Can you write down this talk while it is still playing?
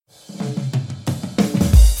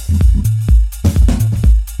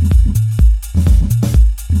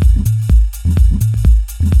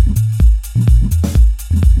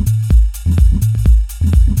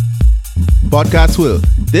Podcast world,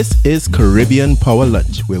 this is Caribbean Power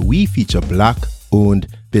Lunch, where we feature Black-owned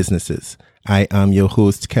businesses. I am your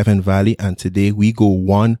host, Kevin Valley, and today we go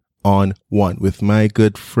one-on-one with my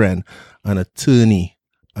good friend, an attorney,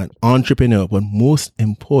 an entrepreneur, but most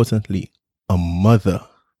importantly, a mother,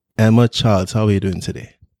 Emma Charles. How are you doing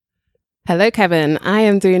today? Hello, Kevin. I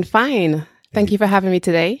am doing fine. Thank you for having me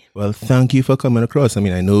today. Well, thank you for coming across. I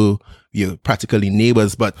mean, I know you're practically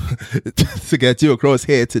neighbors, but to get you across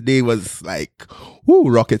here today was like,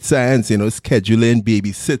 rocket science, scheduling,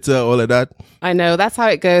 babysitter, all of that. I know, that's how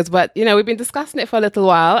it goes. But, we've been discussing it for a little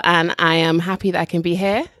while, and I am happy that I can be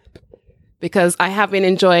here because I have been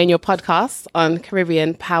enjoying your podcast on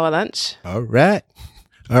Caribbean Power Lunch. All right,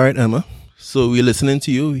 Emma. So we're listening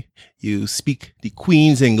to you. You speak the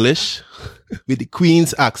Queen's English with the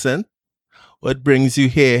Queen's accent. What brings you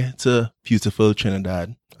here to beautiful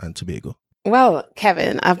Trinidad and Tobago? Well,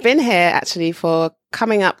 Kevin, I've been here actually for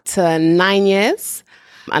coming up to 9 years,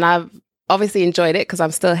 and I've obviously enjoyed it because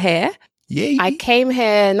I'm still here. Yay. I came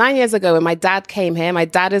here 9 years ago when my dad came here. My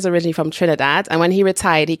dad is originally from Trinidad, and when he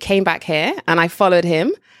retired, he came back here, and I followed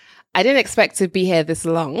him. I didn't expect to be here this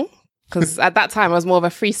long because at that time I was more of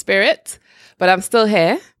a free spirit, but I'm still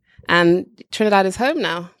here, and Trinidad is home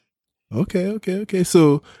now. Okay.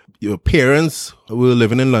 So your parents were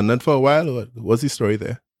living in London for a while, or what's the story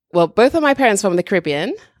there? Well, both of my parents from the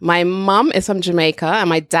Caribbean. My mum is from Jamaica and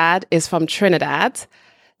my dad is from Trinidad.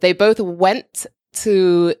 They both went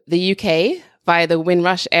to the UK via the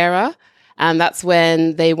Windrush era, and that's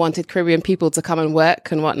when they wanted Caribbean people to come and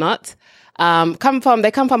work and whatnot. They come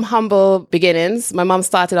from humble beginnings. My mum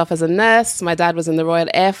started off as a nurse. My dad was in the Royal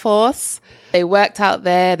Air Force. They worked out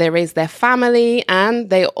there. They raised their family, and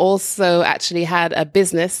they also actually had a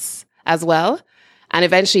business as well. And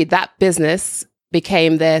eventually that business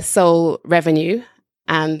became their sole revenue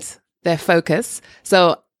and their focus.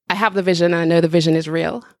 So I have the vision, and I know the vision is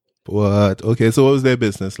real. What? Okay, so what was their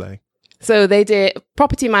business like? So they did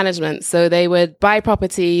property management. So they would buy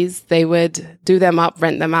properties, they would do them up,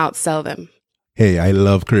 rent them out, sell them. Hey, I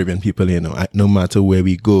love Caribbean people, no matter where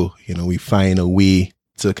we go, we find a way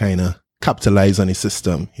to kind of capitalize on the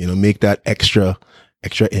system, make that extra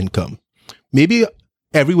income. Maybe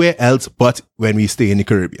everywhere else, but when we stay in the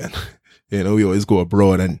Caribbean, we always go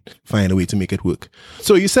abroad and find a way to make it work.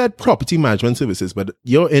 So you said property management services, but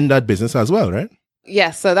you're in that business as well, right?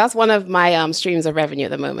 Yes, so that's one of my streams of revenue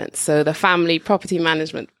at the moment. So the family property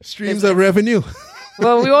management. Streams of revenue.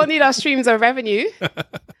 Well, we all need our streams of revenue.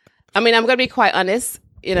 I mean, I'm going to be quite honest.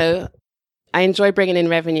 I enjoy bringing in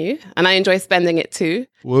revenue and I enjoy spending it too.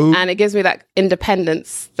 Whoa. And it gives me that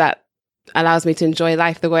independence that allows me to enjoy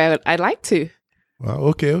life the way I'd like to.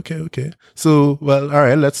 Wow, okay. So, well, all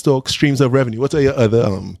right, let's talk streams of revenue. What are your other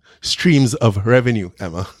streams of revenue,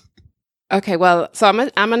 Emma? Okay, well, so I'm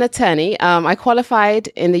an attorney. I qualified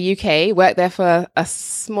in the UK, worked there for a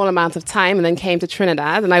small amount of time, and then came to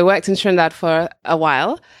Trinidad. And I worked in Trinidad for a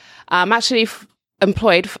while. I'm actually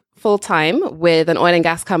employed full-time with an oil and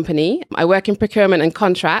gas company. I work in procurement and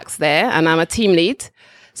contracts there, and I'm a team lead.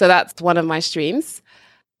 So that's one of my streams.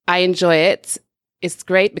 I enjoy it. It's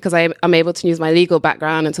great because I'm able to use my legal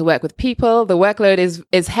background and to work with people. The workload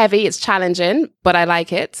is heavy, it's challenging, but I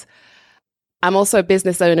like it. I'm also a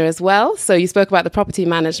business owner as well. So you spoke about the property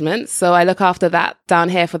management. So I look after that down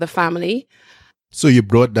here for the family. So you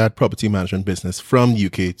brought that property management business from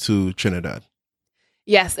UK to Trinidad?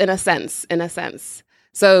 Yes, in a sense.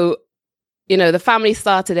 So, the family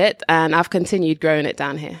started it and I've continued growing it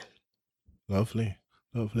down here. Lovely.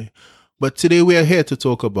 But today we are here to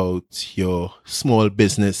talk about your small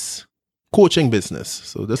business, coaching business.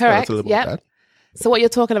 So just tell us a little about that. So what you're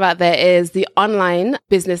talking about there is the online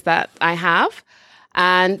business that I have.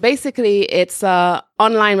 And basically, it's an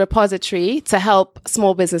online repository to help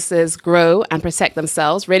small businesses grow and protect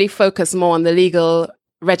themselves, really focus more on the legal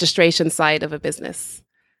registration side of a business.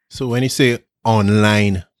 So when you say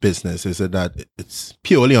online business, is it that it's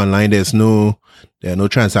purely online? There are no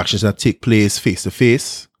transactions that take place face to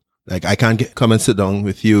face? Like I can't come and sit down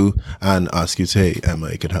with you and ask you to, hey,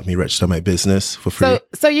 Emma, you could help me register my business for free.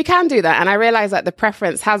 So you can do that. And I realize that the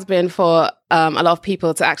preference has been for a lot of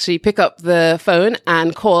people to actually pick up the phone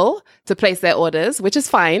and call to place their orders, which is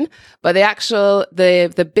fine. But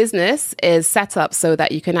the business is set up so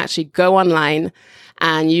that you can actually go online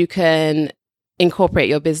and you can incorporate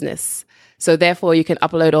your business. So therefore, you can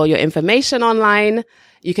upload all your information online.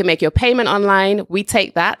 You can make your payment online. We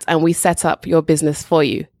take that and we set up your business for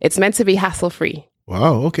you. It's meant to be hassle-free.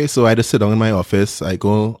 Wow. Okay. So I just sit down in my office. I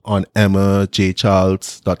go on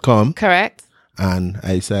emmajcharles.com. Correct. And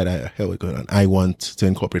I said, here we go. I want to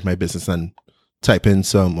incorporate my business and type in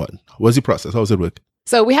what's the process? How does it work?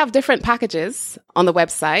 So we have different packages on the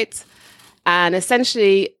website, and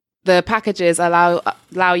essentially the packages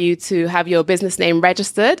allow you to have your business name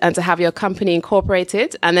registered and to have your company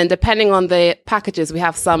incorporated. And then depending on the packages, we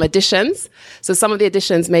have some additions. So some of the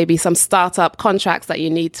additions may be some startup contracts that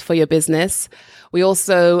you need for your business. We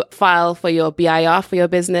also file for your BIR for your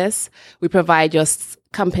business. We provide your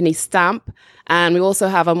company stamp. And we also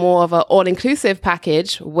have a more of an all-inclusive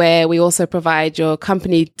package where we also provide your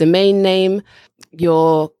company domain name,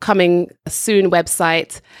 your coming soon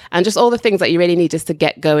website, and just all the things that you really need just to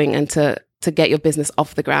get going and to get your business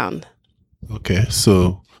off the ground. Okay,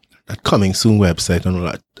 so that coming soon website and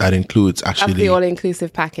all that includes actually... That's the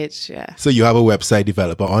all-inclusive package, yeah. So you have a website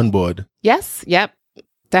developer on board? Yes, yep,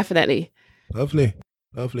 definitely. Lovely.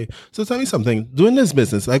 So tell me something, doing this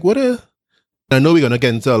business, like I know we're going to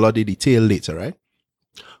get into a lot of detail later, right?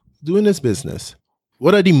 Doing this business,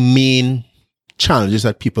 what are the main challenges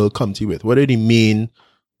that people come to you with? What are the main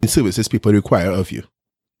services people require of you?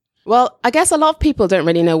 Well, I guess a lot of people don't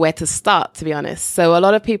really know where to start, to be honest. So a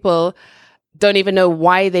lot of people don't even know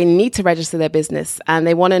why they need to register their business. And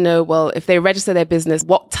they want to know, well, if they register their business,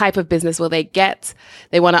 what type of business will they get?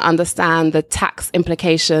 They want to understand the tax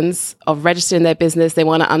implications of registering their business. They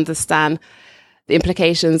want to understand the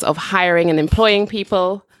implications of hiring and employing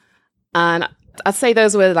people. And I'd say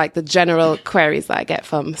those were like the general queries that I get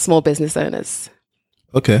from small business owners.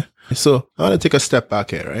 Okay. So I want to take a step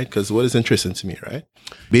back here, right? Because what is interesting to me, right?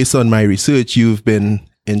 Based on my research, you've been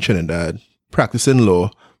in Trinidad practicing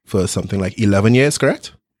law for something like 11 years,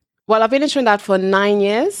 correct? Well, I've been in Trinidad for 9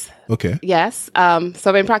 years. Okay. Yes. So I've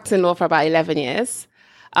been practicing law for about 11 years.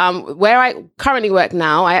 Where I currently work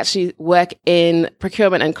now, I actually work in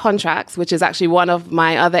procurement and contracts, which is actually one of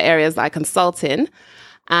my other areas that I consult in.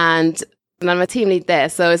 And I'm a team lead there.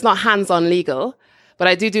 So it's not hands-on legal, but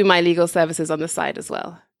I do my legal services on the side as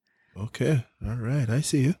well. Okay. All right. I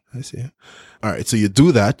see you. All right. So you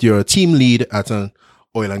do that. You're a team lead at an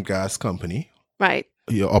oil and gas company. Right.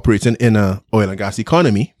 You're operating in a oil and gas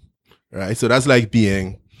economy, right? So that's like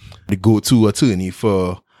being the go-to attorney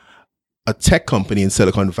for a tech company in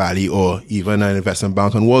Silicon Valley or even an investment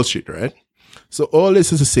bank on Wall Street, right? So all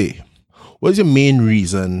this is to say, what is your main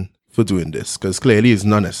reason for doing this? Because clearly it's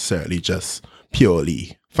not necessarily just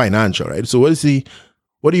purely financial, right? So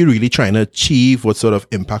what are you really trying to achieve? What sort of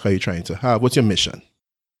impact are you trying to have? What's your mission?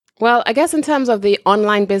 Well, I guess in terms of the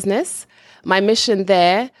online business, my mission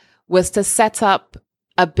there was to set up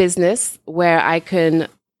a business where I can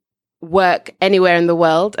work anywhere in the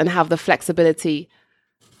world and have the flexibility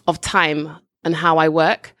of time and how I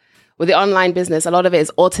work. With the online business, a lot of it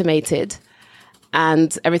is automated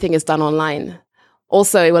and everything is done online.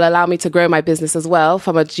 Also, it will allow me to grow my business as well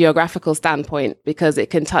from a geographical standpoint because it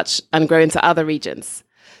can touch and grow into other regions.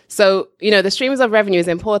 So, the streams of revenue is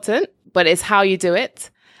important, but it's how you do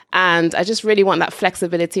it. And I just really want that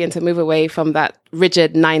flexibility and to move away from that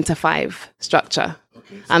rigid 9-to-5 structure.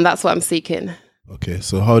 Okay, and that's what I'm seeking. Okay.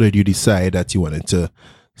 So how did you decide that you wanted to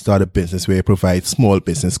start a business where you provide small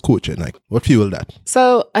business coaching? Like, what fueled that?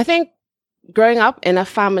 So I think growing up in a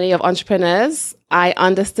family of entrepreneurs, I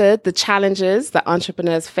understood the challenges that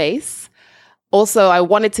entrepreneurs face. Also, I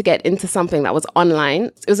wanted to get into something that was online.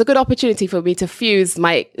 It was a good opportunity for me to fuse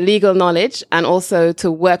my legal knowledge and also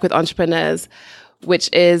to work with entrepreneurs, which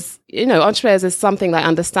is, entrepreneurs is something that I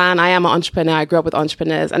understand. I am an entrepreneur. I grew up with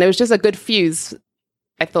entrepreneurs. And it was just a good fuse,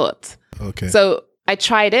 I thought. Okay. So I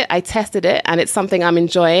tried it, I tested it, and it's something I'm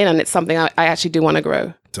enjoying, and it's something I actually do want to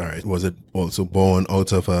grow. All right. Was it also born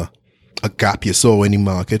out of a gap you saw in the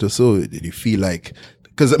market or so? Did you feel like,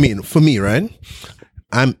 because for me, right,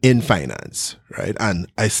 I'm in finance, right?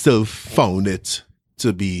 And I still found it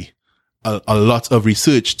to be a lot of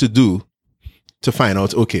research to do to find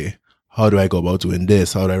out, okay, how do I go about doing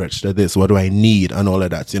this? How do I register this? What do I need? And all of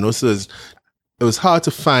that, So it was hard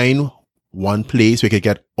to find one place where you could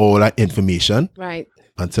get all that information. Right.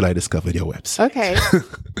 Until I discovered your website. Okay.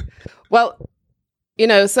 Well,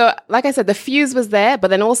 so like I said, the fuse was there, but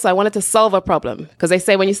then also I wanted to solve a problem because they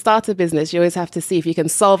say when you start a business, you always have to see if you can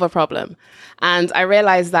solve a problem. And I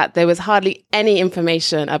realized that there was hardly any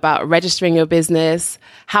information about registering your business,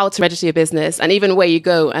 how to register your business, and even where you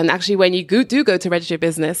go. And actually, when you do go to register your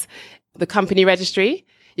business, the company registry,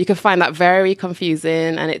 you can find that very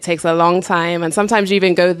confusing and it takes a long time. And sometimes you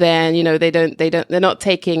even go there and, they're not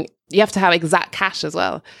taking, you have to have exact cash as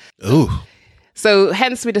well. Oh. So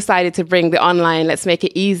hence we decided to bring the online, let's make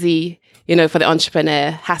it easy, for the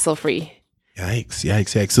entrepreneur, hassle-free.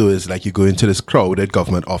 Yikes. So it's like you go into this crowded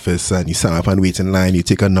government office and you stand up and wait in line, you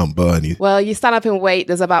take a number and you... Well, you stand up and wait.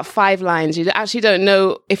 There's about 5 lines. You actually don't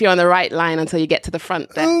know if you're on the right line until you get to the front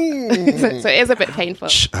desk. So it is a bit painful.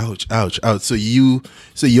 Ouch.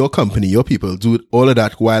 So your company, your people do all of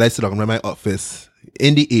that while I sit down in my office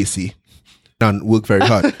in the AC and work very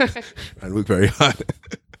hard.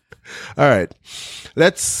 All right.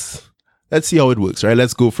 Let's see how it works, right?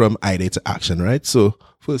 Let's go from idea to action, right? So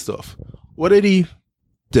first off, what are the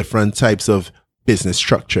different types of business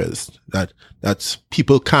structures that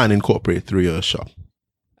people can incorporate through your shop?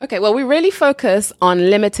 Okay, well, we really focus on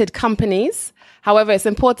limited companies. However, it's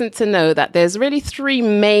important to know that there's really 3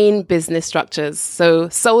 main business structures. So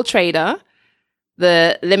sole trader,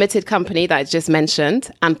 the limited company that I just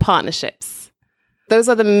mentioned, and partnerships. Those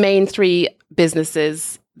are the main 3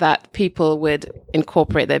 businesses that people would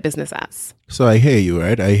incorporate their business as. So I hear you,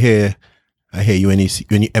 right? I hear you when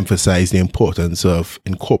you emphasize the importance of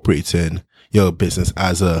incorporating your business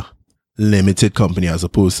as a limited company as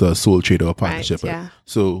opposed to a sole trader or partnership. Right, yeah.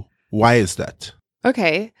 So why is that?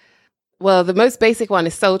 Okay. Well, the most basic one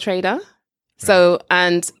is sole trader. So,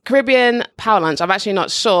 and Caribbean Power Lunch, I'm actually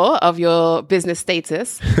not sure of your business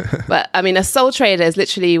status, but I mean, a sole trader is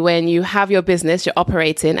literally when you have your business, you're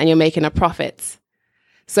operating and you're making a profit.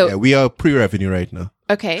 So yeah, we are pre-revenue right now.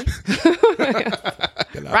 Okay.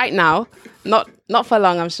 Right now, not for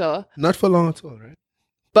long, I'm sure. Not for long at all, right?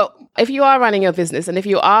 But if you are running your business and if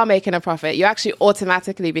you are making a profit, you actually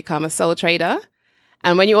automatically become a sole trader.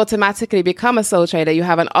 And when you automatically become a sole trader, you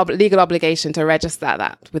have an legal obligation to register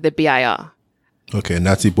that with the BIR. Okay, and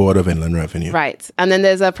that's the Board of Inland Revenue. Right. And then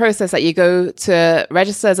there's a process that you go to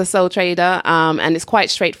register as a sole trader, and it's quite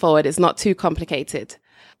straightforward. It's not too complicated.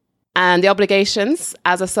 And the obligations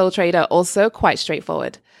as a sole trader also quite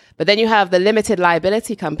straightforward. But then you have the limited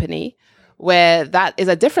liability company, where that is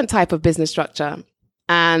a different type of business structure.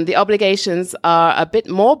 And the obligations are a bit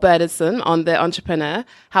more burdensome on the entrepreneur.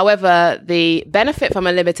 However, the benefit from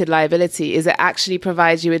a limited liability is it actually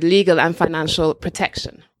provides you with legal and financial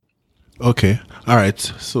protection. Okay. All right.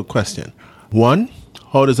 So question 1,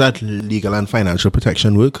 how does that legal and financial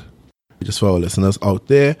protection work? Just for our listeners out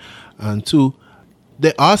there. And 2,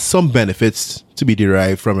 there are some benefits to be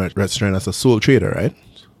derived from registering as a sole trader, right?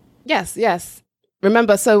 Yes.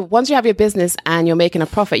 Remember, so once you have your business and you're making a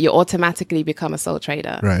profit, you automatically become a sole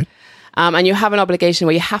trader. Right. And you have an obligation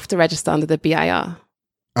where you have to register under the BIR.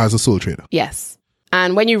 As a sole trader? Yes.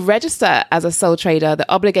 And when you register as a sole trader, the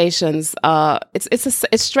obligations are,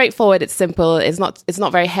 it's straightforward, it's simple, it's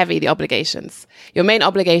not very heavy, the obligations. Your main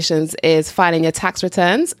obligations is filing your tax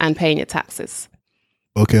returns and paying your taxes.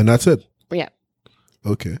 Okay, and that's it? Yeah.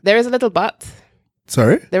 Okay. There is a little but.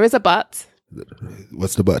 Sorry? There is a but.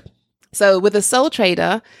 What's the but? So with a sole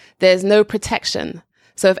trader, there's no protection.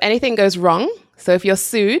 So if anything goes wrong, so if you're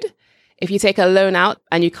sued, if you take a loan out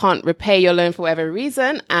and you can't repay your loan for whatever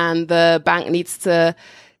reason, and the bank needs to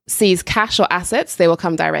seize cash or assets, they will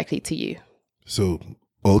come directly to you. So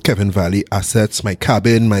all Kevin Valley assets, my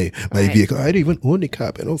cabin, my Right. vehicle. I don't even own the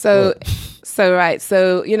cabin. Oh, So, God.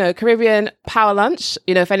 So, Caribbean Power Lunch,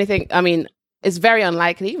 if anything, I mean, it's very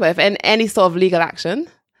unlikely, but if any sort of legal action,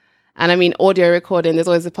 and I mean, audio recording, there's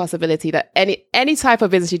always a possibility that any type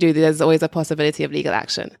of business you do, there's always a possibility of legal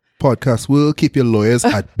action. Podcast will keep your lawyers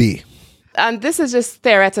at bay. And this is just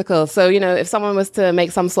theoretical. So, if someone was to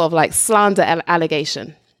make some sort of like slander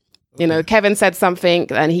allegation, Kevin said something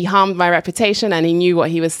and he harmed my reputation and he knew what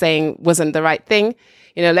he was saying wasn't the right thing.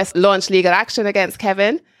 Let's launch legal action against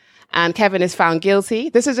Kevin. And Kevin is found guilty.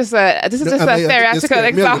 This is just a theoretical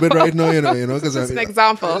example. Right now, because Just an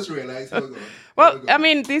example. I just realized. Well, I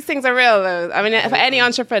mean, these things are real, though. I mean, for any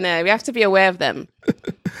entrepreneur, we have to be aware of them.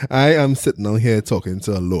 I am sitting out here talking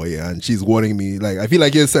to a lawyer, and she's warning me. Like, I feel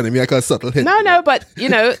like you're sending me like a subtle hint. No, but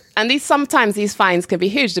and sometimes these fines can be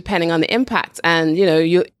huge depending on the impact. And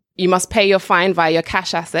you must pay your fine via your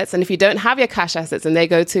cash assets. And if you don't have your cash assets, and they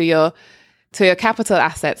go to your capital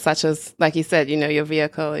assets, such as, like you said, your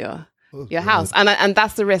vehicle, your house, and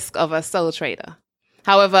that's the risk of a sole trader.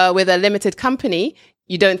 However, with a limited company,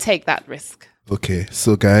 you don't take that risk. Okay,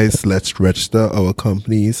 so guys, let's register our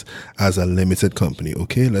companies as a limited company,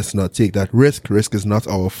 okay? Let's not take that risk. Risk is not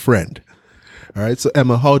our friend. All right, so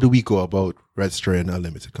Emma, how do we go about registering a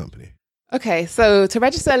limited company? Okay, so to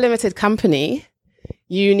register a limited company,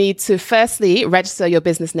 you need to firstly register your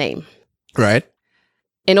business name. Right.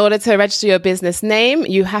 In order to register your business name,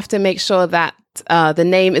 you have to make sure that the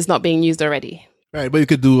name is not being used already. Right, but you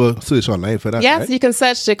could do a search online for that, Yes, right? you can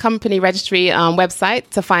search the company registry website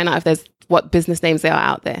to find out if there's what business names there are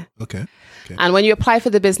out there. Okay. Okay. And when you apply for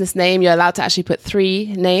the business name, you're allowed to actually put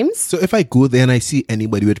 3 names. So if I go there and I see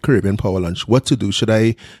anybody with Caribbean Power Lunch, what to do?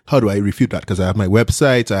 How do I refute that? Because I have my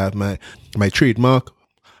website, I have my trademark.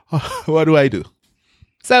 What do I do?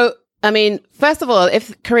 So, I mean, first of all,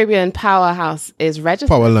 if Caribbean Powerhouse is registered...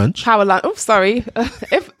 Power Lunch.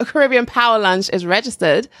 If Caribbean Power Lunch is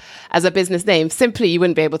registered as a business name, simply you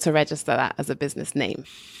wouldn't be able to register that as a business name.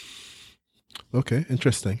 Okay,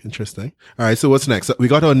 interesting. All right, so what's next? We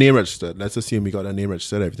got our name registered. Let's assume we got our name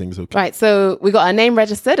registered. Everything's okay. Right, so we got our name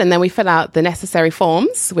registered, and then we fill out the necessary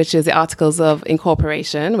forms, which is the articles of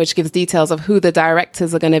incorporation, which gives details of who the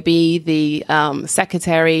directors are going to be, the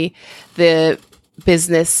secretary, the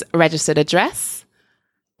business registered address.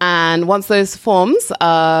 And once those forms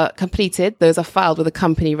are completed, those are filed with the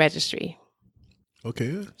company registry.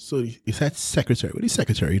 Okay, so you said secretary. What the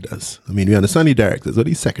secretary does? I mean, we understand the directors. What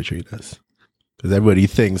the secretary does? Because everybody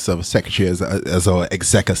thinks of a secretary as our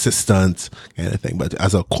exec assistant kind of thing. But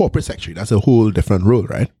as a corporate secretary, that's a whole different role,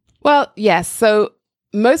 right? Well, yes. So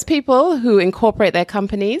most people who incorporate their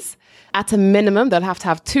companies, at a minimum, they'll have to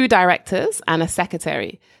have 2 directors and a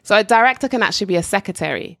secretary. So a director can actually be a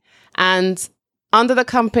secretary. And under the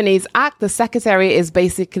Companies Act, the secretary is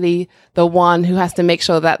basically the one who has to make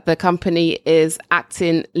sure that the company is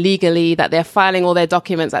acting legally, that they're filing all their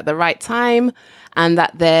documents at the right time, and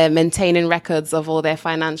that they're maintaining records of all their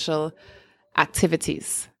financial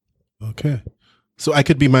activities. Okay. So I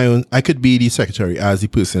could be the secretary as the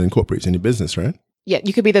person incorporating the business, right? Yeah,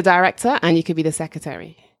 you could be the director and you could be the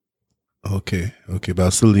secretary. Okay, but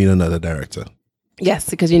I'll still need another director. Yes,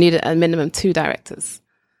 because you need a minimum 2 directors.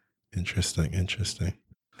 Interesting.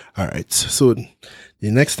 All right. So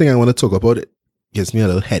the next thing I want to talk about, it gives me a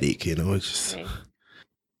little headache, it's just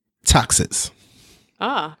taxes.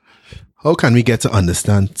 How can we get to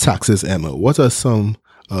understand taxes, Emma? What are some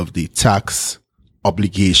of the tax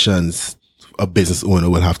obligations a business owner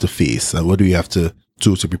will have to face? And what do we have to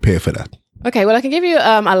do to prepare for that? Okay, well, I can give you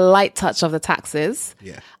a light touch of the taxes.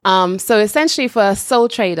 Yeah. So essentially for a sole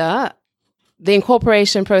trader, the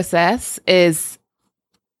incorporation process is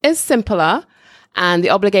simpler, and the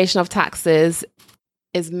obligation of taxes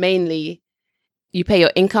is mainly you pay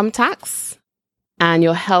your income tax and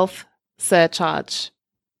your health surcharge,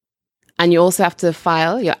 and you also have to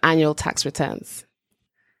file your annual tax returns.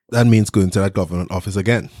 That means going to that government office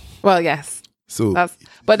again. Well, yes. So,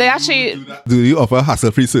 but they actually do you offer a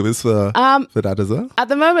hassle-free service for that as well? At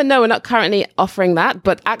the moment, no, we're not currently offering that.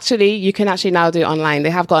 But actually, you can actually now do it online.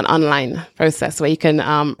 They have got an online process where you can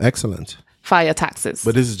excellent file your taxes.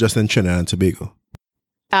 But this is just in Trinidad and Tobago.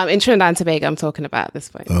 In Trinidad and Tobago, I'm talking about at this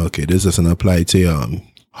point. Okay, this doesn't apply to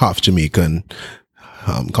half Jamaican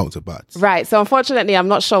counterparts. Right. So unfortunately, I'm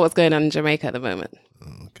not sure what's going on in Jamaica at the moment.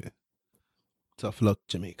 Okay. Tough luck,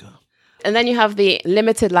 Jamaica. And then you have the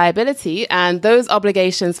limited liability, and those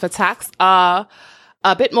obligations for tax are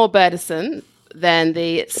a bit more burdensome than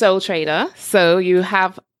the sole trader. So you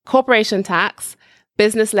have corporation tax,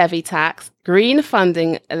 business levy tax, green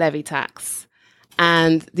funding levy tax.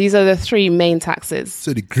 And these are the 3 main taxes.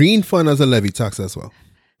 So the green fund has a levy tax as well?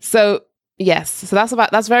 So yes, so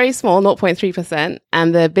that's very small, 0.3%,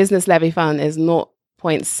 and the business levy fund is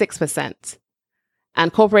 0.6%.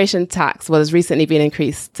 And corporation tax was recently been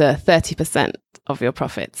increased to 30% of your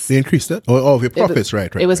profits. They increased it? Oh, of your profits, right.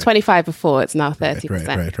 It was 25 before, it's now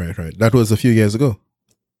 30%. Right. That was a few years ago.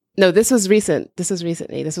 No, this was recent. This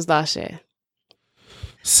was last year.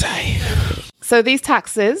 Say. So these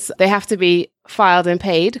taxes, they have to be filed and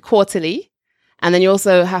paid quarterly. And then you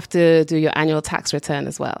also have to do your annual tax return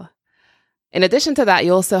as well. In addition to that,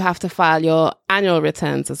 you also have to file your annual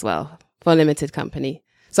returns as well for a limited company.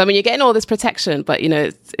 So, I mean, you're getting all this protection, but,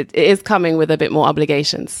 it is coming with a bit more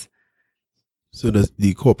obligations. So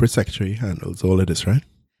the corporate secretary handles all of this, right?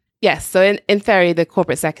 Yes. So in theory, the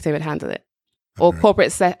corporate secretary would handle it. Or right.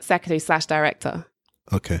 Corporate secretary/director.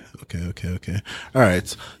 Okay. All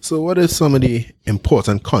right. So what are some of the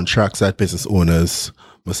important contracts that business owners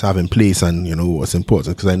must have in place, and what's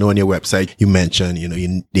important? Because I know on your website you mentioned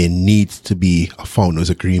there needs to be a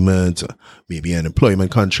founders agreement, maybe an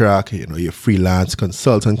employment contract, your freelance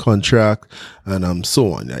consultant contract, and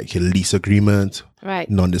so on, like your lease agreement, right?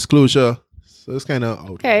 Non-disclosure. So it's kind of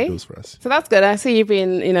outline those for us. So that's good. I see you've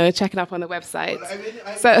been checking up on the website.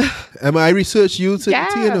 I researched you to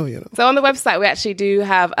So on the website we actually do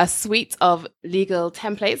have a suite of legal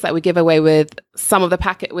templates that we give away with some of the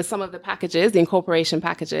packages, the incorporation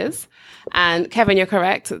packages. And Kevin, you're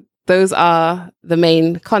correct. Those are the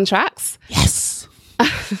main contracts. Yes.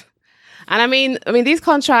 And I mean, these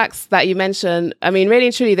contracts that you mentioned, I mean, really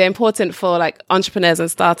and truly, they're important for like entrepreneurs and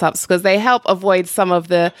startups because they help avoid some of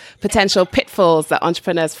the potential pitfalls that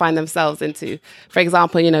entrepreneurs find themselves into. For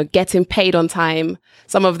example, getting paid on time,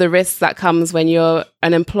 some of the risks that comes when you're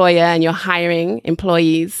an employer and you're hiring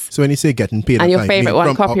employees. So when you say getting paid on and time, your favorite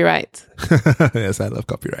one, copyright. Yes, I love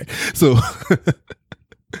copyright. So,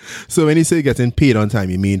 so when you say getting paid on time,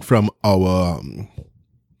 you mean from our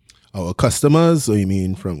customers, or you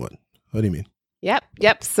mean from what? What do you mean?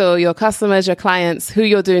 Yep. So your customers, your clients, who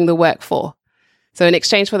you're doing the work for. So in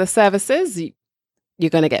exchange for the services, you're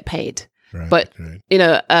going to get paid. Right, but,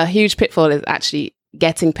 right. A huge pitfall is actually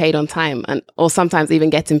getting paid on time or sometimes even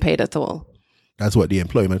getting paid at all. That's what the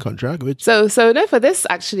employment contract, which... So no, for this,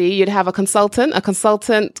 actually, you'd have a consultant. A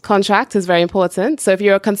consultant contract is very important. So if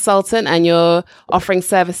you're a consultant and you're offering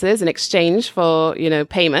services in exchange for,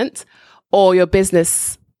 payment, or your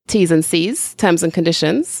business T's and C's, terms and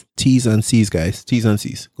conditions. T's and C's, guys. T's and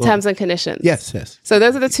C's. Terms and conditions. Yes. So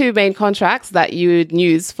those are the two main contracts that you would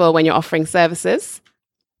use for when you're offering services.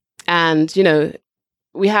 And,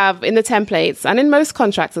 we have in the templates and in most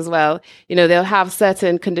contracts as well, they'll have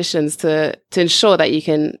certain conditions to ensure that you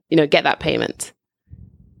can, get that payment.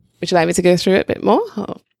 Would you like me to go through it a bit more?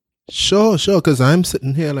 Or? Sure. Because I'm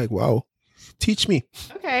sitting here like, wow, teach me.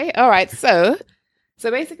 Okay. All right. So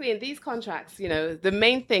basically in these contracts, the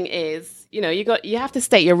main thing is, you have to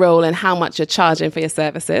state your role and how much you're charging for your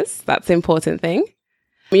services. That's the important thing.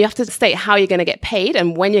 You have to state how you're going to get paid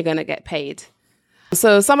and when you're going to get paid.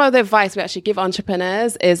 So some of the advice we actually give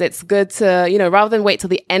entrepreneurs is it's good to, rather than wait till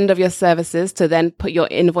the end of your services to then put your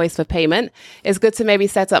invoice for payment, it's good to maybe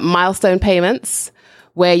set up milestone payments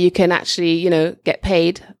where you can actually, get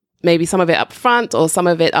paid, maybe some of it up front or some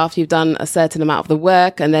of it after you've done a certain amount of the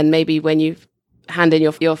work. And then maybe when you've hand in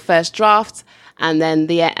your first draft, and then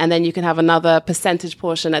you can have another percentage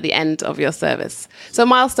portion at the end of your service. So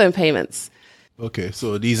milestone payments. Okay,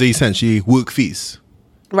 so these are essentially work fees.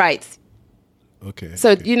 Right. Okay.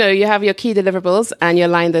 So, you have your key deliverables and you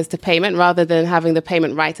align those to payment rather than having the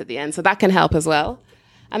payment right at the end. So that can help as well.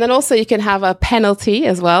 And then also you can have a penalty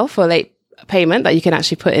as well for late payment that you can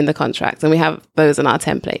actually put in the contract. And we have those in our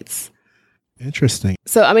templates. Interesting.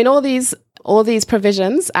 So, all these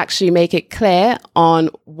provisions actually make it clear on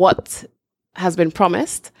what has been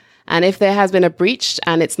promised. And if there has been a breach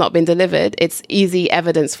and it's not been delivered, it's easy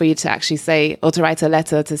evidence for you to actually say, or to write a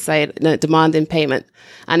letter to say, no, demanding payment.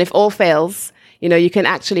 And if all fails, you can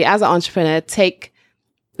actually, as an entrepreneur, take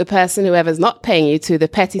the person, whoever's not paying you, to the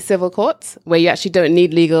petty civil court, where you actually don't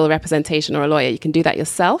need legal representation or a lawyer. You can do that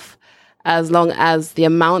yourself, as long as the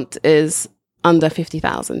amount is under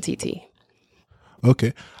 50,000 TT.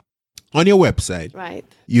 Okay. On your website, right,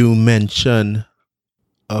 you mention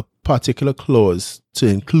a particular clause to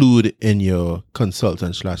include in your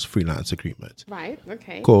consultant/freelance agreement. Right,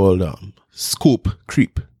 okay. Called scope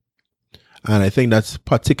creep. And I think that's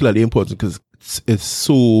particularly important because it's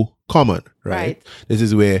so common, right? This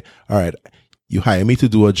is where, all right, you hire me to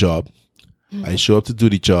do a job. Mm-hmm. I show up to do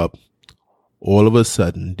the job. All of a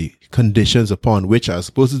sudden, the conditions upon which I was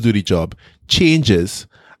supposed to do the job changes.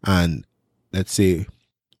 And let's say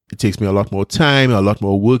it takes me a lot more time, a lot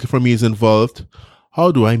more work from me is involved.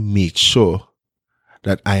 How do I make sure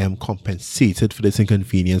that I am compensated for this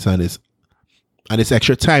inconvenience and this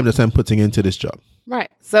extra time that I'm putting into this job?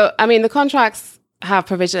 Right. So, the contracts have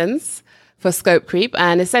provisions for scope creep,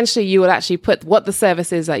 and essentially you will actually put what the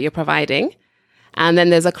service is that you're providing. And then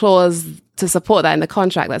there's a clause to support that in the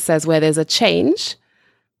contract that says where there's a change,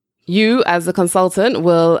 you as the consultant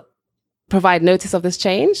will provide notice of this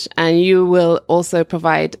change, and you will also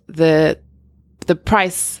provide the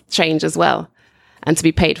price change as well, and to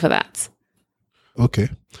be paid for that. Okay.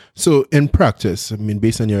 So in practice,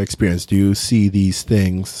 based on your experience, do you see these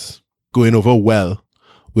things going over well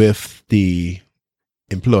with the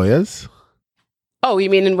employers? Oh,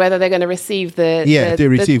 you mean in whether they're going to receive the... Yeah, they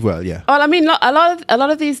receive well, yeah. Well, a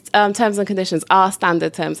lot of these terms and conditions are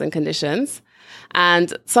standard terms and conditions.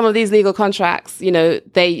 And some of these legal contracts,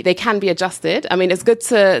 they can be adjusted. It's good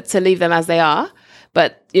to leave them as they are.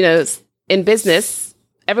 But, in business,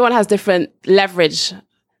 everyone has different leverage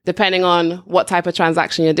depending on what type of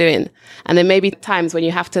transaction you're doing. And there may be times when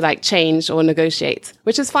you have to change or negotiate,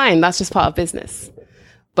 which is fine. That's just part of business.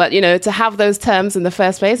 But, to have those terms in the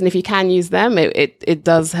first place, and if you can use them, it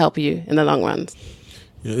does help you in the long run.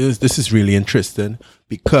 This is really interesting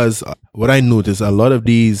because what I notice, a lot of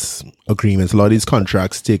these agreements, a lot of these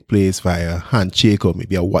contracts take place via handshake or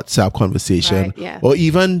maybe a WhatsApp conversation, right, yeah. Or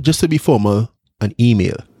even just to be formal, an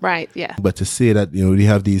email. Right, yeah. But to say that, we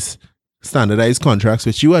have these standardized contracts,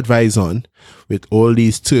 which you advise on with all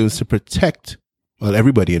these terms to protect,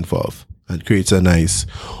 everybody involved. and creates a nice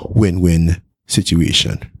win-win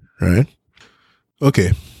situation, right?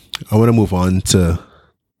 Okay, I want to move on to,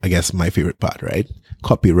 I guess, my favorite part, right?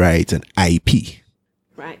 Copyright and IP.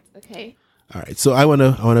 Right. Okay. All right, so I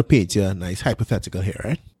wanna paint you a nice hypothetical here,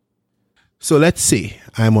 right? So let's say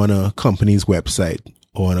I'm on a company's website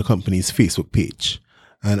or on a company's Facebook page,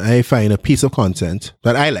 and I find a piece of content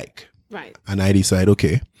that I like. Right. And I decide,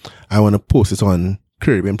 okay, I want to post it on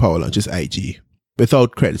Caribbean Power Lunch's IG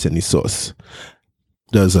without crediting the source.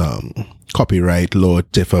 Does copyright law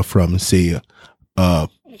differ from, say,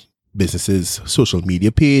 business's social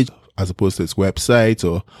media page as opposed to its website,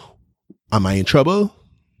 or am I in trouble?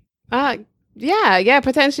 Yeah,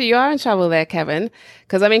 potentially you are in trouble there, Kevin.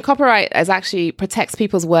 Because I mean, copyright actually protects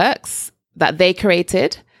people's works that they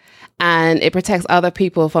created, and it protects other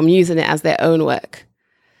people from using it as their own work.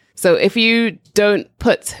 So if you don't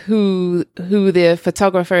put who the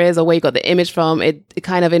photographer is or where you got the image from, it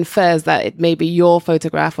kind of infers that it may be your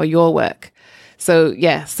photograph or your work. So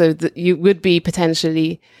yeah, you would be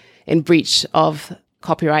potentially in breach of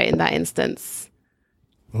copyright in that instance.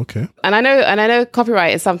 Okay. And I know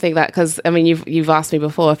copyright is something that, because I mean you've asked me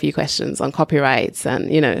before a few questions on copyrights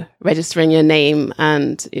and, you know, registering your name,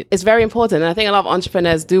 and it's very important. And I think a lot of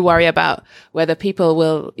entrepreneurs do worry about whether people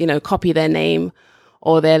will, you know, copy their name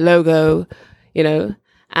or their logo, you know,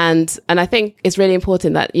 and I think it's really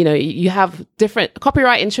important that, you know, you have different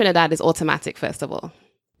copyright in Trinidad is automatic, first of all.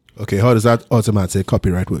 Okay, how does that automatic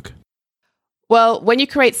copyright work? Well, when you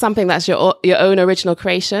create something that's your own original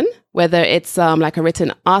creation, whether it's like a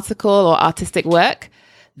written article or artistic work,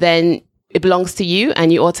 then it belongs to you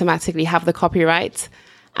and you automatically have the copyright,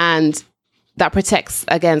 and that protects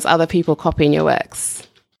against other people copying your works.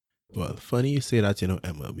 Well, funny you say that, you know,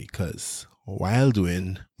 Emma, because while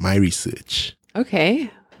doing my research... Okay.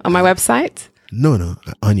 On my website? No,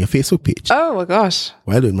 on your Facebook page. Oh, my gosh.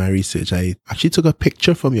 While doing my research, I actually took a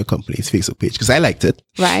picture from your company's Facebook page because I liked it.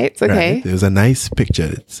 Right, okay. Right? There was a nice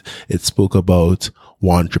picture. It spoke about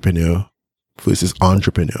entrepreneur versus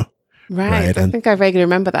entrepreneur. Right. I think I vaguely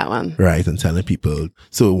remember that one. Right, and telling people.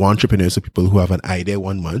 So entrepreneurs are people who have an idea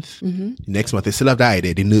 1 month. Mm-hmm. Next month, they still have the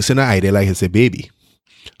idea. They're nursing the idea like it's a baby.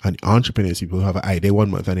 And entrepreneurs, people who have an idea 1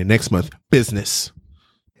 month, and the next month, business.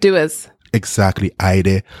 Doers. Exactly.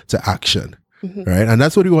 Idea to action. Mm-hmm. Right. And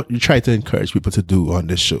that's what we try to encourage people to do on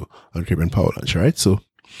this show on Caribbean Power Lunch. Right. So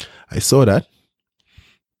I saw that.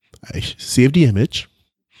 I saved the image.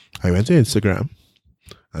 I went to Instagram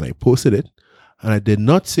and I posted it. And I did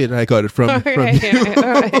not say that I got it from you.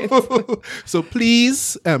 Right. So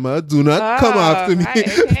please, Emma, do not come after me.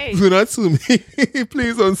 Right, okay. Do not sue me.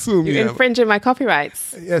 Please don't sue me. You're infringing my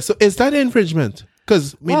copyrights. Yeah. So is that infringement?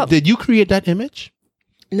 Because did you create that image?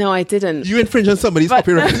 No, I didn't. You infringe on somebody's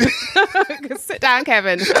copyright. Sit down,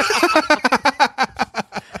 Kevin.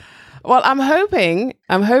 Well, I'm hoping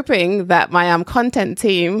that my content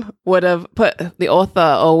team would have put the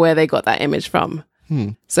author or where they got that image from,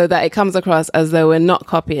 so that it comes across as though we're not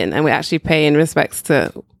copying and we're actually paying respects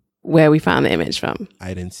to where we found the image from.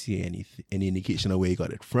 I didn't see any indication of where you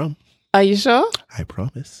got it from. Are you sure? I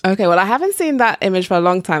promise. Okay, well, I haven't seen that image for a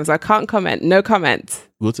long time, so I can't comment. No comment.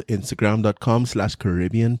 Go to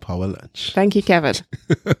Instagram.com/Caribbean Power Lunch. Thank you, Kevin.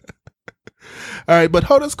 All right, but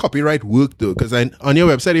how does copyright work though? Because on your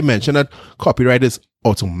website, you mentioned that copyright is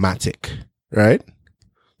automatic, right?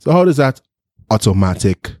 So how does that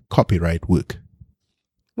automatic copyright work?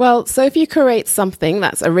 Well, so if you create something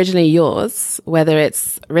that's originally yours, whether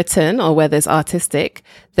it's written or whether it's artistic,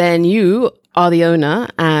 then you are the owner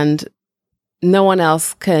and no one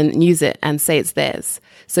else can use it and say it's theirs.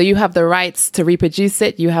 So you have the rights to reproduce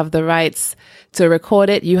it. You have the rights to record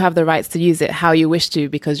it. You have the rights to use it how you wish to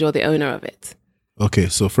because you're the owner of it. Okay,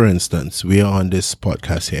 so for instance, we are on this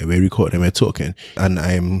podcast here. We're recording, we're talking, and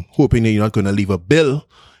I'm hoping that you're not going to leave a bill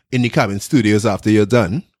in the Cabin Studios after you're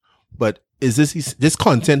done. But is this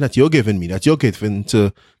content that you're giving me, that you're giving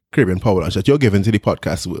to Caribbean Power Lunch, that you're giving to the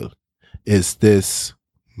podcast world, is this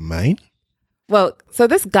mine? Well, so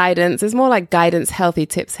this guidance is more like guidance healthy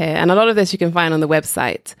tips here. And a lot of this you can find on the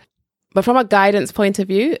website. But from a guidance point of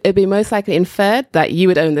view, it'd be most likely inferred that you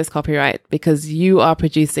would own this copyright because you are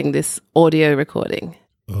producing this audio recording.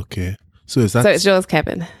 Okay. So it's yours,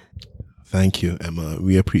 Kevin. Thank you, Emma.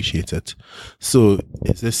 We appreciate it. So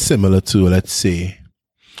is this similar to, let's say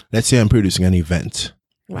I'm producing an event,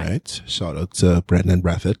 right? Shout out to Brendan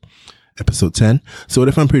Bradford, episode 10. So what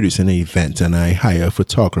if I'm producing an event and I hire a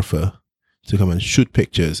photographer to come and shoot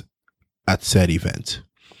pictures at said event?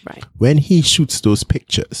 Right. When he shoots those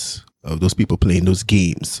pictures of those people playing those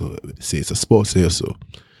games, so say it's a sports day or so,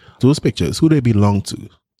 those pictures, who do they belong to?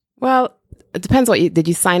 Well, it depends did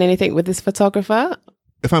you sign anything with this photographer?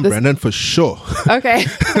 If I'm Brendan, for sure. Okay.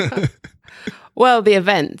 Well, the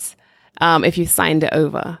event, if you signed it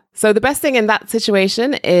over. So the best thing in that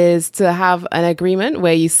situation is to have an agreement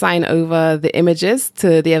where you sign over the images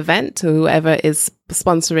to the event, to whoever is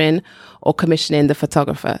sponsoring or commissioning the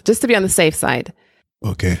photographer, just to be on the safe side.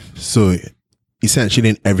 Okay. So essentially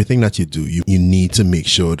in everything that you do, you need to make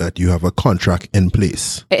sure that you have a contract in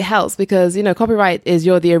place. It helps because, copyright is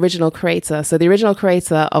you're the original creator. So the original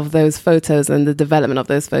creator of those photos and the development of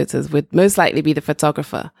those photos would most likely be the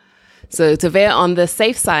photographer. So to veer on the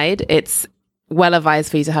safe side, it's well advised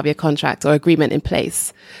for you to have your contract or agreement in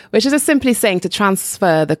place, which is just simply saying to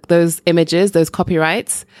transfer those images, those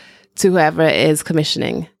copyrights to whoever is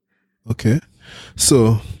commissioning. Okay.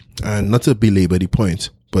 So, not to belabor the point,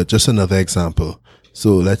 but just another example.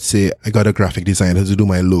 So let's say I got a graphic designer to do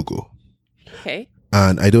my logo. Okay.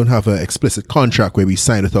 And I don't have an explicit contract where we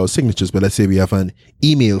sign without signatures, but let's say we have an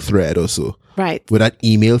email thread or so. Right. Would that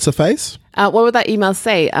email suffice? What would that email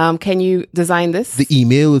say? Can you design this? The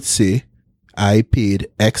email would say, I paid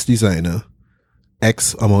X designer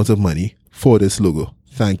X amount of money for this logo.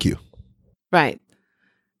 Thank you. Right.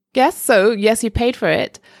 Yes. So yes, you paid for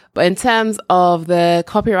it. But in terms of the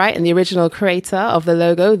copyright and the original creator of the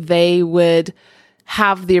logo, they would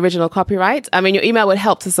have the original copyright. I mean, your email would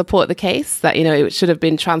help to support the case that, it should have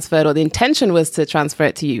been transferred, or the intention was to transfer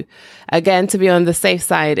it to you. Again, to be on the safe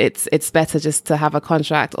side, it's better just to have a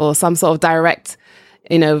contract or some sort of direct,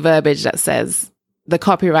 verbiage that says the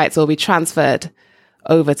copyrights will be transferred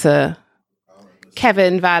over to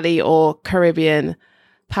Kevin Valley or Caribbean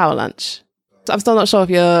Power Lunch. So I'm still not sure if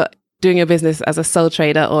you're doing your business as a sole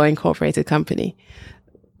trader or incorporated company.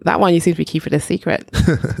 That one you seem to be keeping a secret.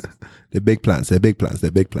 They're big plans.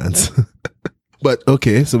 But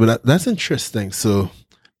okay, so that's interesting. So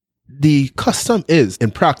the custom is,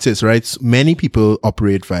 in practice, right? Many people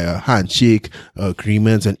operate via handshake,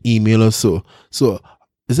 agreements, and email or so. So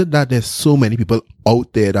is it that there's so many people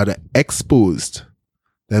out there that are exposed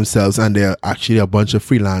themselves, and they're actually a bunch of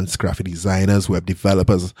freelance graphic designers, web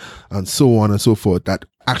developers, and so on and so forth, that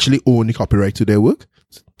actually own the copyright to their work,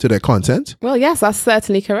 to their content? Well, yes, that's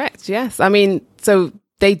certainly correct. Yes. I mean, so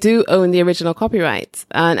they do own the original copyright.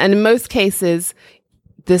 And in most cases,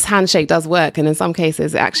 this handshake does work. And in some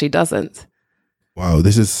cases, it actually doesn't. Wow,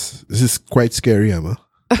 this is quite scary, Emma.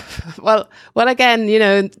 Well, again,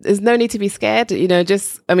 there's no need to be scared.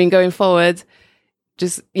 Going forward,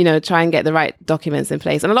 just, try and get the right documents in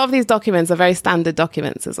place. And a lot of these documents are very standard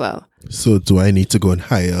documents as well. So do I need to go and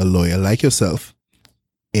hire a lawyer like yourself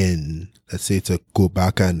let's say, to go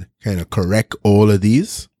back and kind of correct all of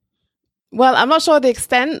these? Well, I'm not sure the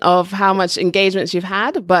extent of how much engagements you've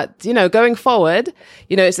had, but, going forward,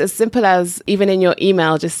 it's as simple as even in your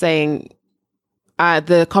email, just saying,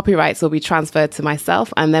 the copyrights will be transferred to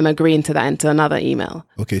myself, and them agreeing to that into another email.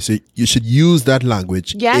 Okay, so you should use that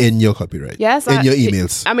language in your copyright, yes, in your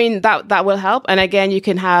emails. That will help. And again, you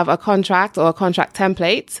can have a contract or a contract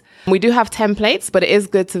template. We do have templates, but it is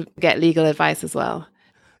good to get legal advice as well.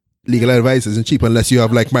 Legal advice isn't cheap unless you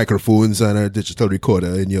have like microphones and a digital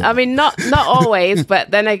recorder in your... not always,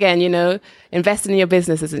 but then again, investing in your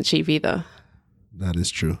business isn't cheap either. That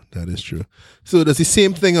is true. So does the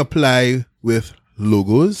same thing apply with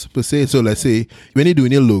logos per se? So let's say when you're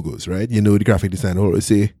doing your logos, right? The graphic designer will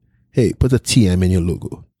say, hey, put a TM in your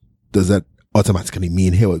logo. Does that automatically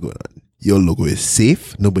mean, hey, what's going on? Your logo is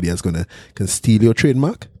safe. Nobody else can steal your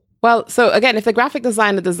trademark? Well, so again, if the graphic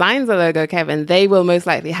designer designs the logo, Kevin, they will most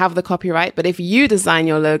likely have the copyright. But if you design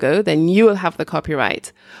your logo, then you will have the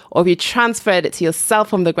copyright. Or if you transferred it to yourself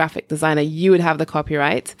from the graphic designer, you would have the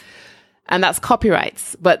copyright. And that's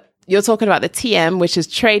copyrights. But you're talking about the TM, which is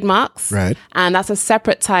trademarks. Right. And that's a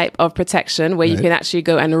separate type of protection where you can actually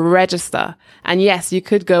go and register. And yes, you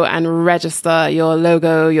could go and register your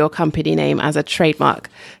logo, your company name as a trademark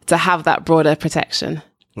to have that broader protection.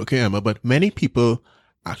 Okay, Emma, but many people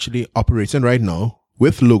actually operating right now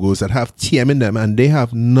with logos that have TM in them, and they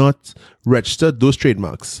have not registered those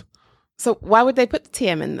trademarks. So why would they put the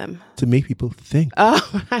TM in them? To make people think right.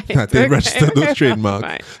 that they registered those trademarks.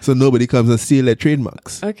 Right. So nobody comes and steal their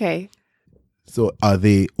trademarks. Okay. So are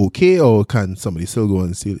they okay, or can somebody still go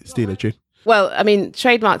and steal a trade? Well,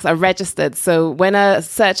 trademarks are registered. So when a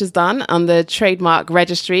search is done on the trademark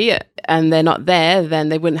registry and they're not there, then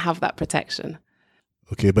they wouldn't have that protection.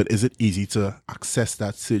 Okay, but is it easy to access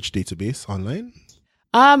that search database online?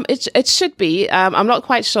 It should be. I'm not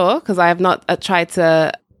quite sure because I have not tried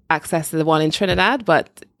to access the one in Trinidad,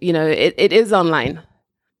 but it is online.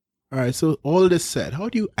 All right. So all this said, how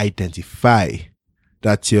do you identify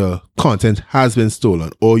that your content has been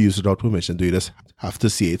stolen or used without permission? Do you just have to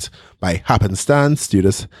see it by happenstance? Do you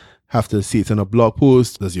just have to see it in a blog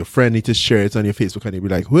post? Does your friend need to share it on your Facebook and you'll be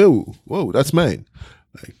like, whoa, that's mine?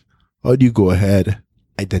 Like, how do you go ahead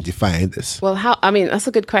identifying this? Well, that's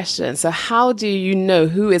a good question. So how do you know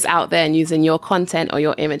who is out there and using your content or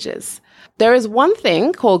your images? There is one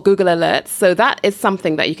thing called Google Alerts. So that is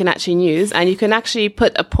something that you can actually use, and you can actually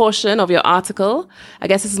put a portion of your article, I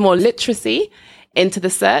guess this is more literacy, into the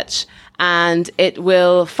search, and it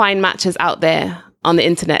will find matches out there on the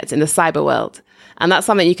internet in the cyber world. And that's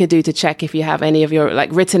something you could do to check if you have any of your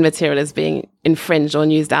like written material is being infringed or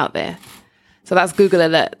used out there. So that's Google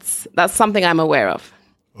Alerts. That's something I'm aware of.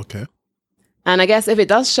 Okay. And I guess if it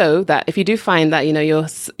does show that, if you do find that,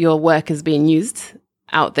 your work is being used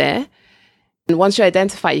out there, and once you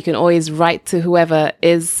identify, you can always write to whoever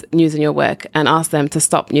is using your work and ask them to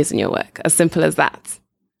stop using your work. As simple as that.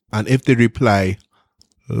 And if they reply,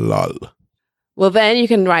 lol. Well, then you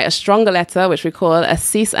can write a stronger letter, which we call a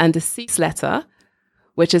cease and desist letter,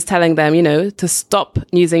 which is telling them, to stop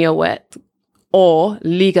using your work or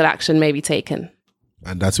legal action may be taken.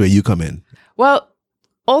 And that's where you come in. Well,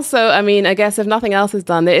 also, I guess if nothing else is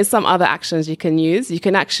done, there is some other actions you can use. You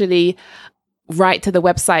can actually write to the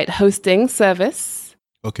website hosting service.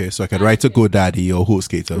 Okay, so I can write to GoDaddy or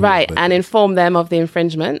HostGator. Right, and inform them of the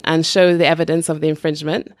infringement and show the evidence of the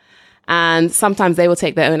infringement. And sometimes they will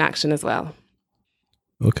take their own action as well.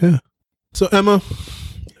 Okay. So Emma,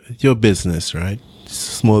 your business, right?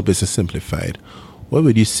 Small Business Simplified. What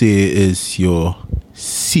would you say is your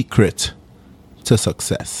secret to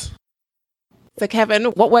success? So Kevin,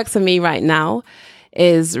 what works for me right now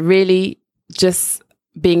is really just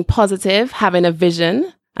being positive, having a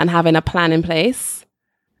vision and having a plan in place.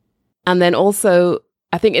 And then also,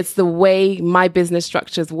 I think it's the way my business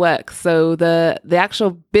structures work. So the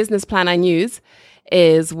actual business plan I use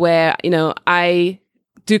is where, I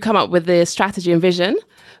do come up with the strategy and vision,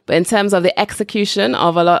 but in terms of the execution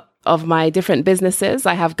of a lot of my different businesses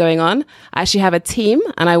I have going on, I actually have a team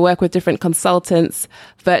and I work with different consultants,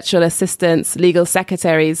 virtual assistants, legal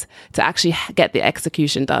secretaries to actually get the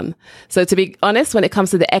execution done. So to be honest, when it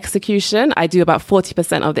comes to the execution, I do about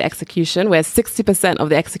 40% of the execution, where 60% of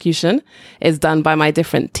the execution is done by my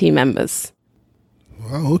different team members.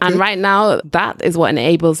 Wow, okay. And right now, that is what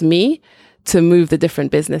enables me to move the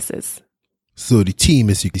different businesses. So the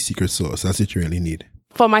team is the secret sauce. That's what you really need.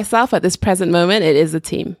 For myself at this present moment, it is a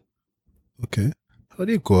team. Okay. How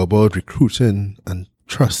do you go about recruiting and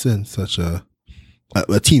trusting such a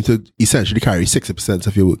team to essentially carry 60%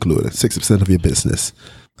 of your workload, 60% of your business,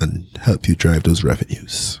 and help you drive those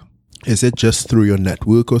revenues? Is it just through your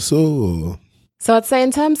network or so? Or? So I'd say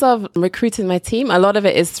in terms of recruiting my team, a lot of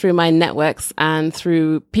it is through my networks and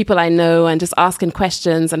through people I know and just asking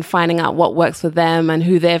questions and finding out what works for them and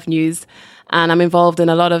who they've used. And I'm involved in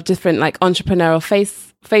a lot of different entrepreneurial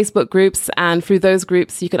Facebook groups. And through those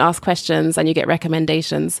groups, you can ask questions and you get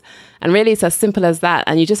recommendations. And really, it's as simple as that.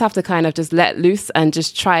 And you just have to kind of just let loose and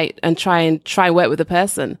just try work with the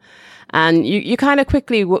person. And you kind of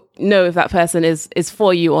quickly know if that person is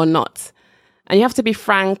for you or not. And you have to be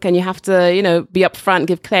frank and you have to, be upfront,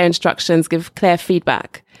 give clear instructions, give clear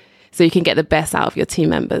feedback so you can get the best out of your team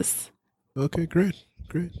members. Okay, great.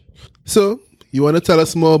 So you want to tell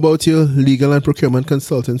us more about your legal and procurement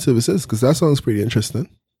consulting services? Because that sounds pretty interesting.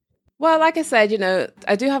 Well, like I said,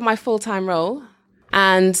 I do have my full-time role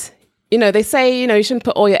and, they say, you shouldn't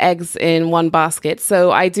put all your eggs in one basket.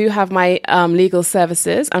 So I do have my legal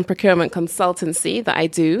services and procurement consultancy that I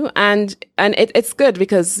do. And it's good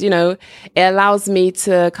because, it allows me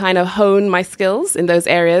to kind of hone my skills in those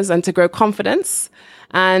areas and to grow confidence.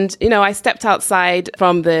 And, I stepped outside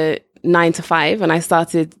from the 9 to 5 and I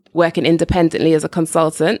started working independently as a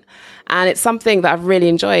consultant. And it's something that I've really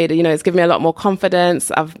enjoyed. It's given me a lot more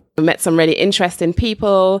confidence. I've met some really interesting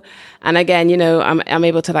people. And again, I'm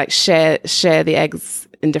able to share the eggs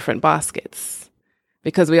in different baskets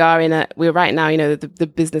because we're right now,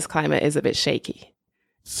 the business climate is a bit shaky.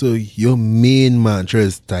 So your main mantra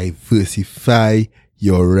is diversify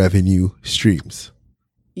your revenue streams.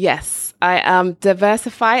 Yes, I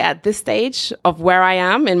diversify at this stage of where I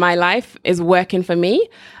am in my life is working for me.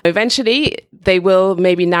 Eventually, they will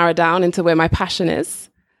maybe narrow down into where my passion is.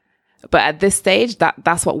 But at this stage,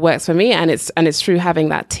 that's what works for me, and it's through having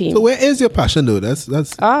that team. So where is your passion, though? That's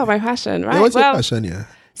my passion, right? Yeah, what's your passion? Yeah.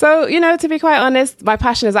 So to be quite honest, my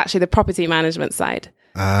passion is actually the property management side.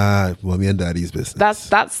 Mommy and daddy's business.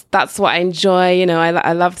 That's what I enjoy.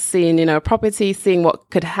 I love seeing, property, seeing what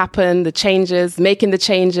could happen, the changes, making the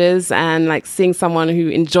changes and seeing someone who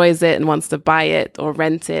enjoys it and wants to buy it or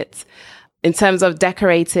rent it. In terms of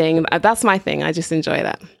decorating, that's my thing. I just enjoy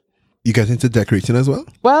that. You get into decorating as well?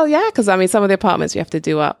 Well, yeah, because some of the apartments you have to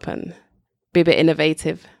do up and be a bit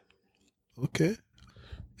innovative. Okay.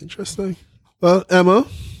 Interesting. Well, Emma,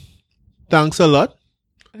 thanks a lot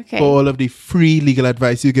Okay. for all of the free legal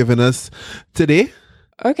advice you've given us today.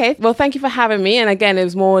 Okay. Well, thank you for having me. And again, it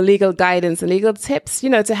was more legal guidance and legal tips,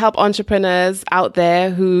 to help entrepreneurs out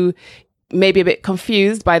there who may be a bit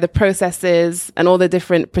confused by the processes and all the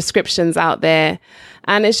different prescriptions out there.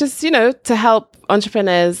 And it's just, to help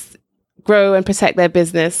entrepreneurs grow and protect their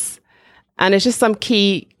business. And it's just some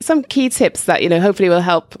key tips that, hopefully will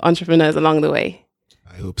help entrepreneurs along the way.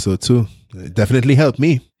 I hope so too. It definitely helped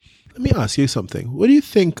me. Let me ask you something. What do you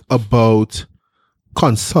think about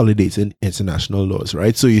consolidating international laws,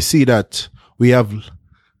 right? So you see that we have...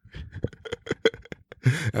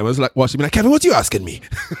 I was like watching me like, Kevin, what are you asking me?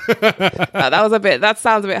 That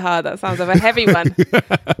sounds a bit hard. That sounds like a heavy one.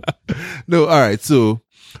 No, all right. So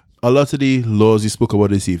a lot of the laws you spoke about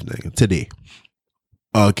today,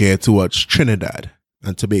 are geared towards Trinidad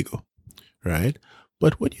and Tobago, right?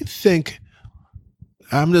 But what do you think?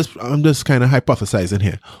 I'm just kind of hypothesizing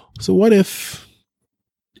here. So what if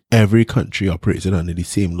every country operated under the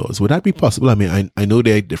same laws? Would that be possible? I mean, I know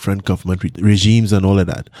there are different government regimes and all of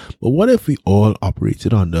that, but what if we all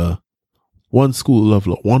operated under one school of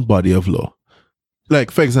law, one body of law?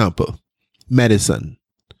 Like, for example, medicine.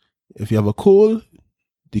 If you have a cold,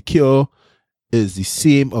 the cure is the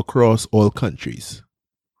same across all countries.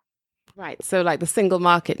 Right. So like the single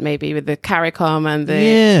market, maybe with the CARICOM and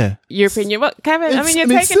the European Union. What, Kevin? You're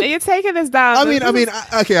taking this down. I'm taking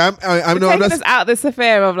this out this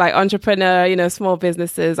affair of like entrepreneur, small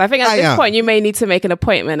businesses. I think at this point you may need to make an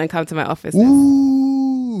appointment and come to my office.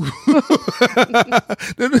 Ooh.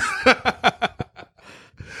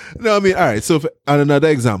 No, I mean, all right. So, and another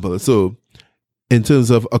example. So, in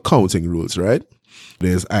terms of accounting rules, right?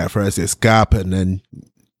 There's IFRS, there's GAAP, and then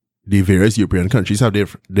the various European countries have their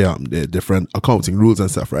different accounting rules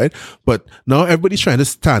and stuff, right? But now everybody's trying to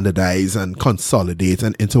standardize and consolidate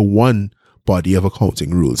and into one body of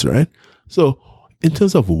accounting rules, right? So, in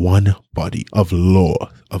terms of one body of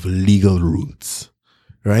law, of legal rules,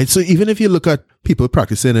 right? So even if you look at people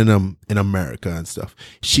practicing in America and stuff,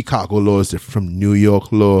 Chicago law is different from New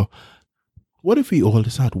York law. What if we all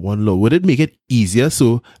just had one law? Would it make it easier?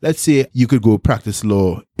 So let's say you could go practice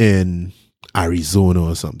law in Arizona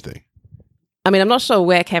or something. I mean, I'm not sure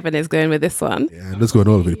where Kevin is going with this one. Yeah, that's going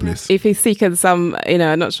all over the place. If he's seeking some,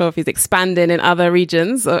 I'm not sure if he's expanding in other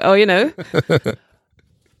regions or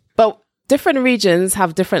But different regions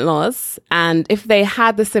have different laws. And if they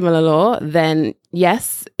had the similar law, then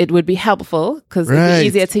yes, it would be helpful because it'd be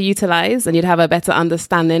easier to utilize and you'd have a better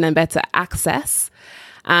understanding and better access.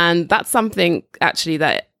 And that's something actually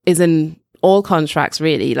that is in all contracts,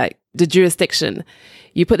 really, like the jurisdiction.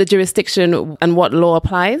 You put the jurisdiction and what law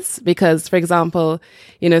applies because, for example,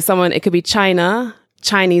 it could be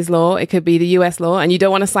Chinese law, it could be the US law, and you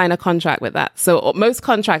don't want to sign a contract with that. So most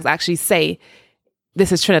contracts actually say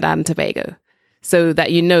this is Trinidad and Tobago so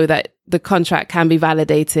that you know that the contract can be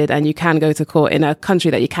validated and you can go to court in a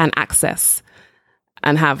country that you can access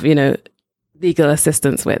and have, legal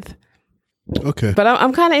assistance with. Okay. But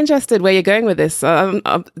I'm kind of interested where you're going with this.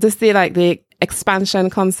 Just the expansion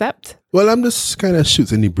concept. Well, I'm just kind of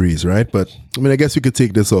shooting the breeze, right? But I mean, I guess we could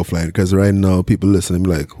take this offline because right now people listening be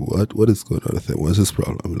like, what is going on with it? What's this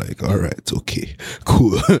problem? I'm like, all right, okay,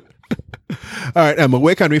 cool. All right, Emma,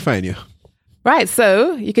 where can we find you? Right.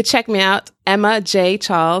 So you could check me out,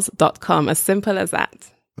 emmajcharles.com. As simple as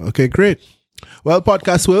that. Okay, great. Well,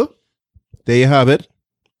 Podcast Will, there you have it.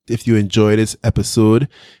 If you enjoyed this episode,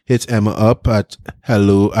 hit Emma up at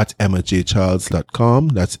hello@emmajcharles.com.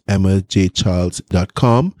 That's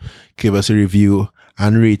emmajcharles.com. Give us a review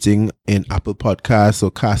and rating in Apple Podcasts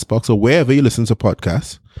or Castbox or wherever you listen to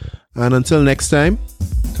podcasts. And until next time,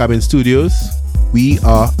 Cabin Studios, we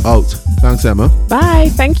are out. Thanks, Emma. Bye.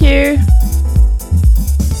 Thank you.